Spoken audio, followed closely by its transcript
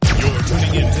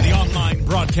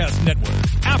Podcast Network,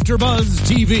 AfterBuzz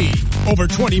TV. Over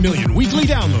 20 million weekly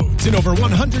downloads in over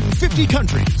 150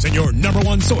 countries, and your number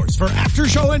one source for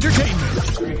after-show entertainment.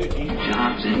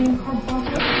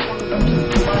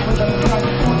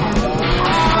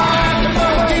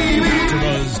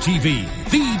 AfterBuzz TV,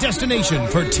 the destination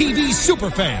for TV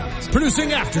superfans,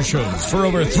 producing aftershows for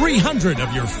over 300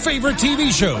 of your favorite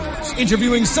TV shows,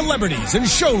 interviewing celebrities and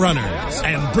showrunners,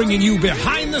 and bringing you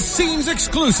behind-the-scenes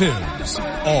exclusives.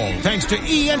 All thanks to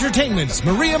E! Entertainment's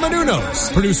Maria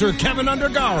Menounos, producer Kevin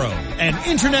Undergaro, and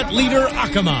internet leader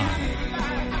Akamai.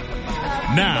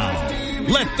 Now,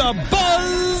 let the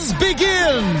buzz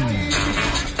begin!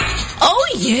 Oh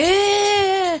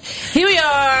yeah! Here we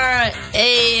are,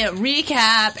 a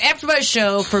recap AfterBuzz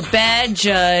show for Bad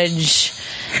Judge.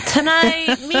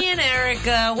 Tonight, me and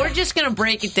Erica, we're just gonna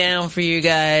break it down for you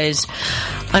guys.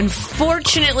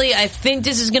 Unfortunately, I think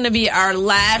this is gonna be our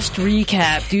last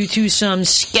recap due to some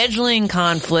scheduling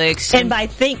conflicts. And by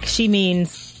think, she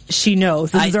means she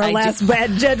knows. This is our last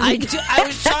Bad Judge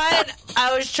recap.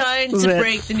 I was trying to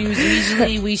break the news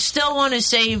easily. We still want to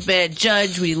save Bad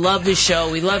Judge. We love the show.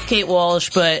 We love Kate Walsh,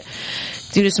 but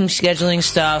due to some scheduling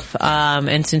stuff,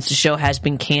 and since the show has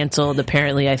been canceled,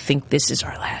 apparently I think this is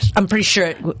our last. I'm pretty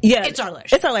sure it's our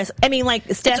last. It's our last. I mean,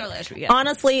 like, Steph,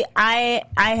 honestly, I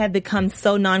have become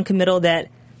so non-committal that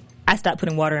I stopped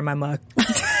putting water in my mug.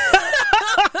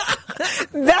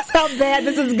 That's how bad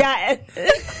this has gotten.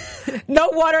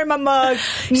 No water in my mug.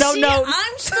 No notes.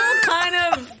 I'm still kind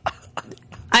of...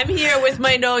 I'm here with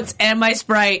my notes and my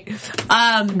Sprite,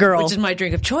 girl, which is my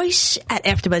drink of choice at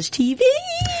AfterBuzz TV.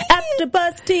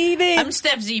 AfterBuzz TV. I'm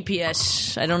Steph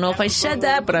ZPS. I don't know if I said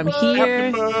that, but I'm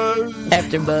here.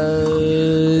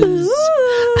 AfterBuzz.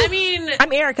 I mean,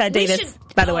 I'm Erica Davis.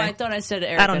 By the way, I thought I said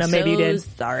Erica. I don't know. Maybe you did.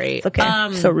 Sorry. It's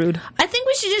okay. So rude. I think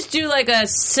we should just do like a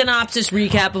synopsis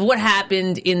recap of what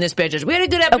happened in this Bad Judge. We had a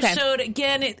good episode. Okay.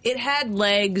 Again, it had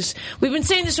legs. We've been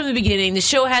saying this from the beginning. The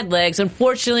show had legs.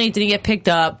 Unfortunately, it didn't get picked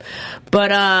up.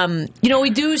 But, we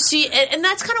do see, and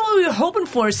that's kind of what we were hoping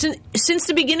for. Since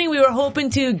the beginning, we were hoping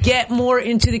to get more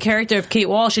into the character of Kate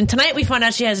Walsh. And tonight we find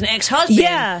out she has an ex-husband.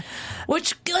 Yeah.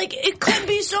 Which, like, it could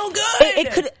be so good.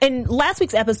 It could, and last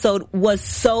week's episode was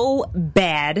so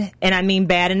bad, and I mean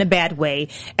bad in a bad way.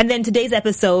 And then today's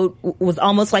episode was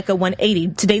almost like a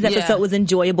 180. Today's episode was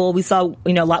enjoyable. We saw,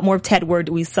 a lot more of Tedward.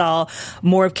 We saw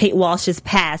more of Kate Walsh's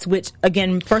past, which,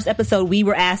 again, first episode, we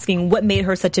were asking what made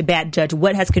her such a bad judge?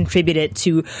 What has contributed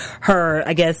to her,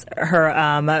 I guess,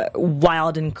 her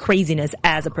wild and craziness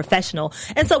as a professional?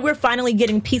 And so we're finally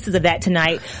getting pieces of that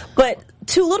tonight. But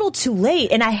too little, too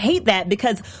late. And I hate that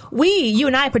because you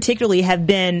and I particularly have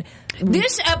been...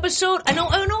 This episode, I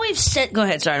know we've said... Go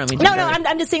ahead, sorry, I don't mean to... No,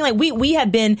 I'm just saying, like, we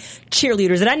have been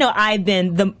cheerleaders, and I know I've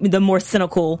been the more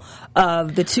cynical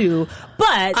of the two, but...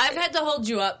 I've had to hold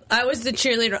you up. I was the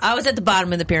cheerleader. I was at the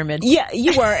bottom of the pyramid. Yeah,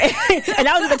 you were. And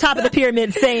I was at the top of the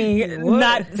pyramid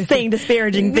not saying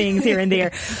disparaging things here and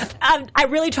there. I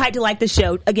really tried to like the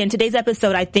show. Again, today's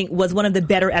episode, I think, was one of the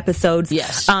better episodes.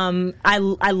 Yes. I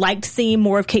liked seeing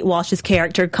more of Kate Walsh's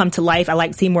character come to life. I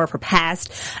liked seeing more of her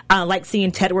past. I liked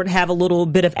seeing Tedward have a little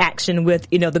bit of action with,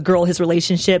 the girl, his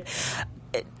relationship.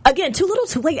 Again, too little,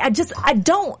 too late. I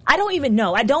don't even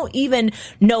know. I don't even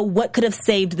know what could have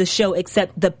saved the show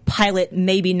except the pilot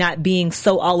maybe not being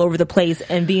so all over the place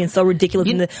and being so ridiculous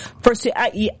in the first two.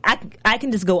 I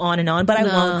can just go on and on, but I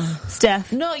won't.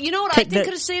 Steph. No, you know what I think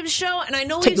could have saved the show? And I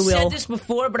know we've said this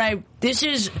before, but I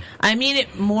mean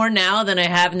it more now than I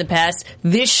have in the past.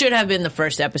 This should have been the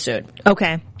first episode.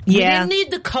 Okay. We Yeah. didn't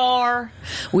need the car.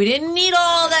 We didn't need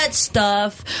all that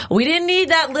stuff. We didn't need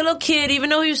that little kid, even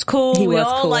though he was cool. We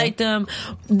all liked him.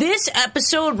 This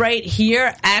episode right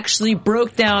here actually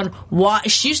broke down why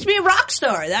she used to be a rock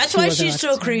star. That's why she's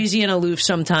so crazy and aloof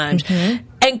sometimes. Mm-hmm.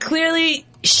 And clearly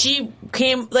she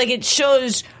came, like, it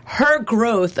shows her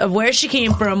growth of where she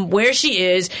came from, where she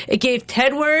is. It gave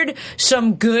Tedward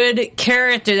some good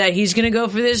character that he's going to go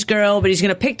for this girl, but he's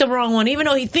going to pick the wrong one. Even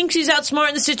though he thinks he's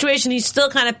outsmarting the situation, he's still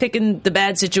kind of picking the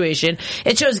bad situation.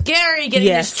 It shows Gary getting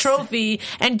this trophy,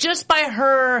 and just by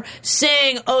her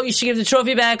saying, oh, you should give the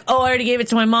trophy back, oh, I already gave it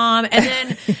to my mom,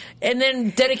 and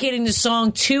then dedicating the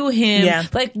song to him.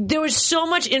 Like, there was so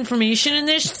much information in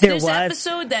this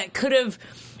episode that could have,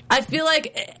 I feel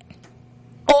like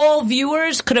all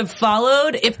viewers could have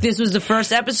followed if this was the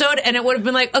first episode, and it would have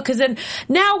been like, oh, because then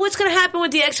now what's going to happen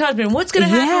with the ex-husband? What's going to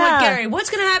happen with Gary? What's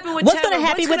going to happen with What's going to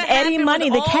happen with Eddie Money,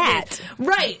 the cat?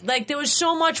 Right. Like, there was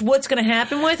so much what's going to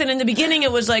happen with, and in the beginning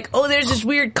it was like, oh, there's this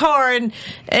weird car, and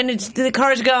the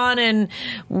car's gone, and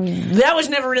that was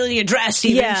never really addressed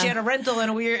even. Yeah. She had a rental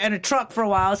and a truck for a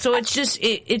while, so it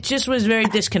just was very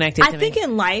disconnected to me. I think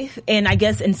in life, and I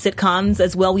guess in sitcoms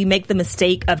as well, we make the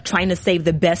mistake of trying to save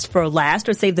the best for last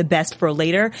or save the best for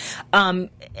later.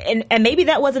 And maybe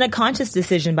that wasn't a conscious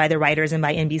decision by the writers and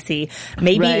by NBC.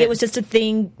 Maybe it was just a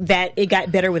thing that it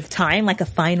got better with time, like a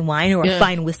fine wine or a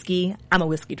fine whiskey. I'm a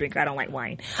whiskey drinker. I don't like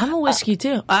wine. I'm a whiskey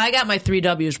too. I got my 3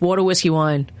 W's: water, whiskey,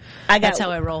 wine. That's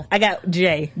how I roll. I got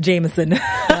Jameson.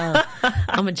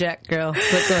 I'm a Jack girl.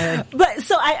 But go ahead. But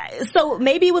so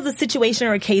maybe it was a situation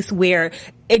or a case where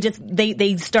it just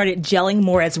they started gelling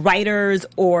more as writers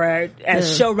or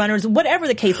as showrunners, whatever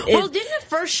the case is. Well, didn't the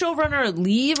first showrunner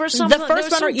leave or something? The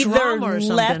first runner either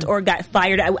left or got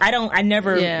fired. I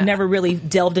never really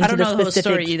delved into the specifics. I don't know the whole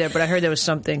story either, but I heard there was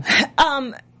something.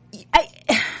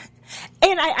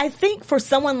 And I think for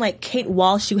someone like Kate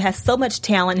Walsh, who has so much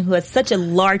talent, who has such a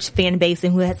large fan base,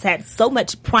 and who has had so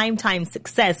much primetime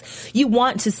success, you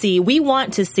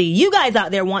guys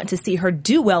out there want to see her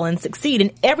do well and succeed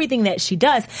in everything that she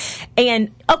does. And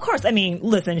of course, I mean,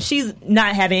 listen, she's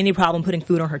not having any problem putting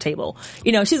food on her table.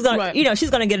 She's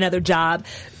gonna get another job.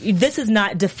 This is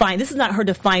not her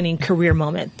defining career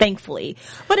moment, thankfully.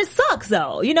 But it sucks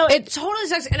though. It totally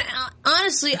sucks. And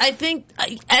honestly, I think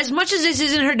as much as this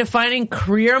isn't her defining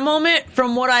career moment,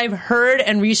 from what I've heard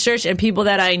and researched and people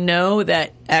that I know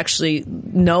that actually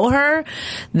know her,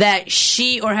 that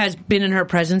she or has been in her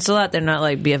presence a lot, they're not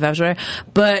like BFFs or whatever,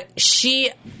 but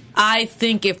I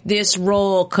think if this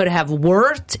role could have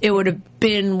worked, it would have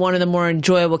been one of the more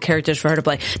enjoyable characters for her to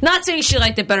play. Not saying she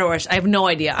liked it better or worse. I have no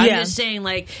idea. I'm just saying,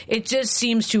 like, it just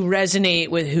seems to resonate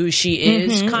with who she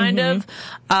is, kind of.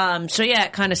 So yeah,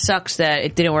 it kind of sucks that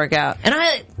it didn't work out. And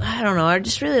I don't know. I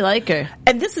just really like her.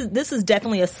 And this is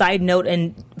definitely a side note,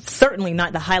 and certainly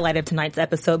not the highlight of tonight's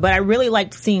episode, but I really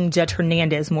liked seeing Judge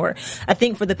Hernandez more. I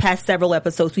think for the past several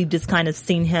episodes, we've just kind of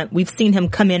seen him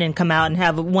come in and come out and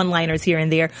have one-liners here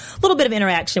and there, a little bit of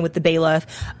interaction with the bailiff.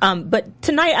 But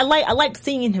tonight, I liked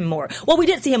seeing him more. Well, we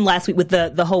did see him last week with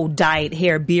the whole dyed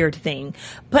hair beard thing,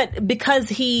 but because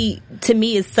he, to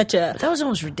me, is such a... That was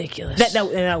almost ridiculous.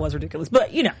 That was ridiculous.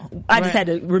 But, I just had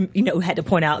to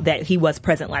point out that he was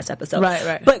present last episode.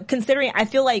 Right. But considering, I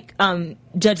feel like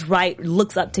Judge Wright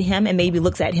looks up to him and maybe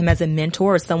looks at him as a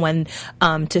mentor or someone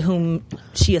to whom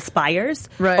she aspires,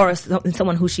 or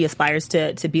someone who she aspires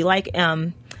to be like.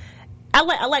 I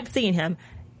like seeing him.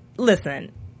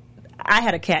 Listen, I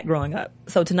had a cat growing up,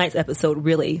 so tonight's episode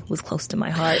really was close to my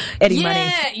heart. Eddie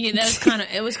Money. Yeah,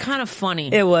 it was kind of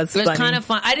funny. It was kind of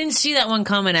fun. I didn't see that one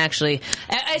coming, actually.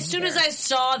 As soon as I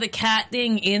saw the cat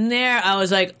thing in there, I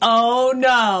was like, oh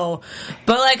no.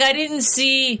 But I didn't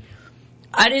see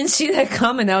that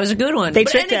coming. That was a good one. And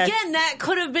again, that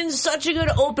could have been such a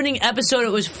good opening episode.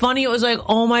 It was funny. It was like,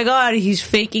 oh my god, he's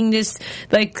faking this.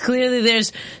 Like, clearly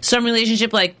there's some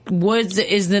relationship. Like,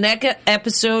 is the next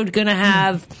episode gonna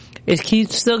have... Is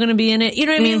Keith still going to be in it? You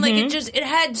know what I mean? Like, it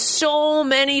had so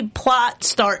many plot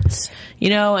starts,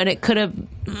 and it could have...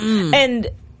 And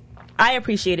I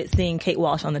appreciated seeing Kate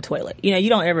Walsh on the toilet. You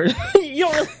don't ever...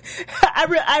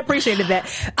 I appreciated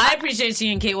that. I appreciate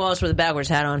seeing Kate Walsh with a backwards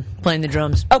hat on, playing the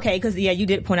drums. Okay, because, you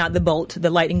did point out the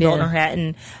lightning bolt on her hat,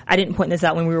 and I didn't point this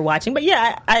out when we were watching. But,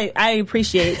 I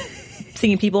appreciate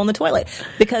seeing people on the toilet,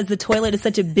 because the toilet is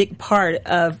such a big part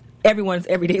of everyone's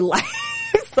everyday life.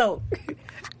 So...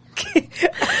 Oh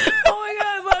my god,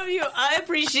 I love you. I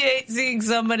appreciate seeing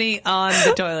somebody on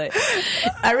the toilet.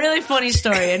 A really funny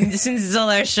story, and since it's on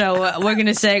our show, we're going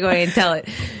to segue and tell it.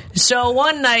 So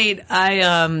one night, I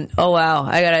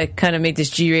gotta kind of make this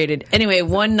G-rated. Anyway,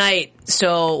 one night,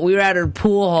 so we were at a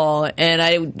pool hall, and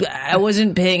I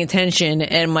wasn't paying attention,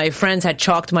 and my friends had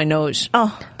chalked my nose.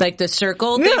 Oh. Like the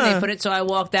circle thing, they put it, so I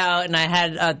walked out, and I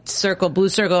had a blue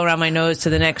circle around my nose to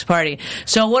the next party.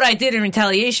 So what I did in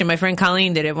retaliation, my friend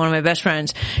Colleen did it, one of my best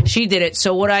friends, she did it.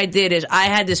 So what I did is I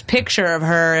had this picture of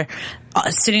her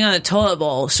sitting on the toilet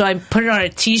bowl. So I put it on a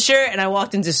t-shirt, and I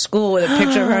walked into school with a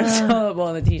picture of her on the toilet bowl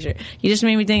on the t-shirt. You just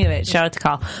made me think of it. Shout out to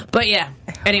Carl. But yeah,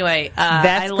 anyway,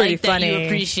 that's I pretty like funny. That you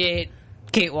appreciate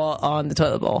Kate Wall on the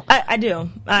toilet bowl. I do.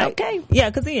 Okay. Yeah,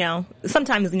 because,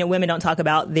 sometimes, women don't talk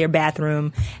about their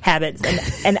bathroom habits,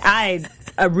 and I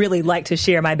really like to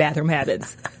share my bathroom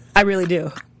habits. I really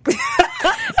do.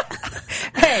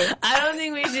 Hey, I don't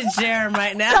think we should share them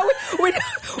right now. No, we won't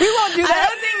do that. I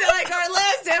don't think that, our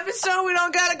last episode, we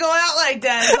don't gotta go out like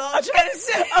that. That's all I'm trying to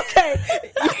say.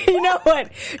 Okay, you know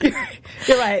what?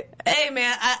 You're right. Hey,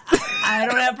 man, I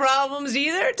don't have problems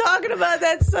either talking about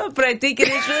that stuff, but I think it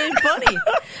is really funny.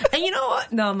 And you know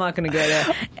what? No, I'm not going to go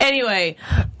there. Anyway,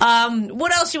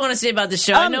 what else do you want to say about the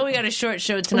show? I know we got a short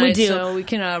show tonight, so we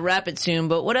can wrap it soon,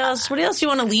 but what else do you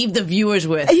want to leave the viewers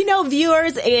with?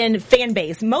 Viewers and fan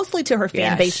base, mostly to her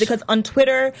fan base, because on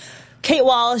Twitter, Kate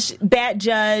Walsh, Bad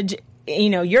Judge,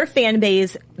 your fan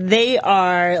base, they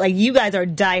are, like, you guys are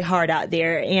diehard out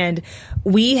there, and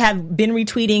we have been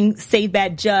retweeting Save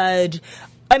Bad Judge.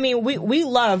 I mean, we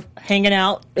love hanging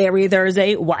out every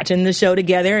Thursday, watching the show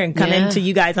together and coming to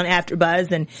you guys on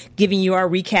AfterBuzz and giving you our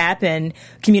recap and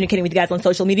communicating with you guys on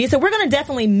social media. So we're going to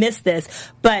definitely miss this,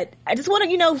 but I just want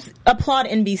to, applaud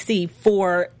NBC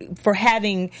for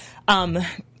having, I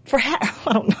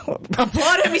don't know.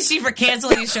 Applaud NBC for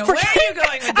canceling the show. Where are you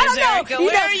going with this, Erica?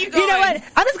 Where are you going? You know what?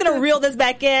 I'm just going to reel this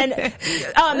back in.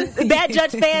 Bad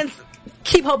Judge fans,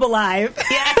 keep hope alive.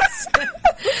 Yes.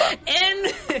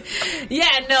 And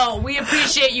we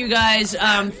appreciate you guys.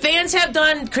 Fans have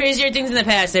done crazier things in the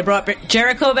past. They brought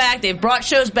Jericho back. They've brought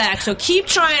shows back. So keep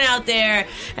trying out there.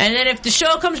 And then if the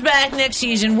show comes back next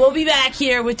season, we'll be back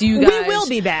here with you guys. We will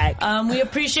be back. We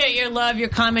appreciate your love, your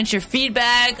comments, your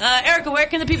feedback. Erica, where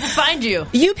can the people find you?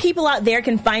 You people out there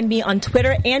can find me on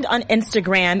Twitter and on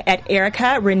Instagram at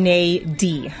Erica Renee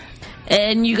D.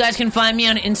 And you guys can find me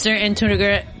on Insta and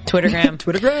Twittergram.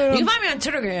 Twittergram. You can find me on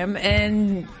Twittergram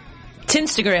and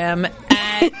Tinstagram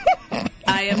at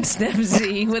I am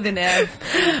Snepzy with an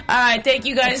F. All right, thank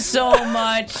you guys so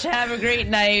much. Have a great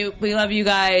night. We love you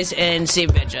guys, and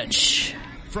Save Bad Judge.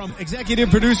 From executive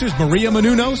producers Maria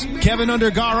Menounos, Kevin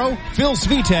Undergaro, Phil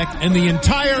Svitek, and the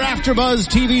entire AfterBuzz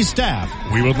TV staff,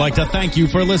 we would like to thank you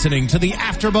for listening to the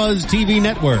AfterBuzz TV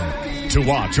network. To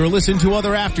watch or listen to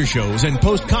other after shows and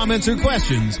post comments or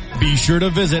questions, be sure to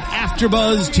visit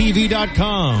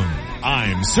AfterBuzzTV.com.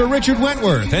 I'm Sir Richard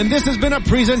Wentworth, and this has been a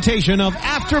presentation of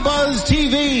AfterBuzz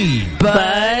TV.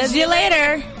 Buzz you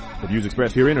later. The views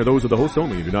expressed herein are those of the hosts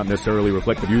only and do not necessarily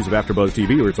reflect the views of AfterBuzz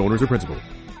TV or its owners or principals.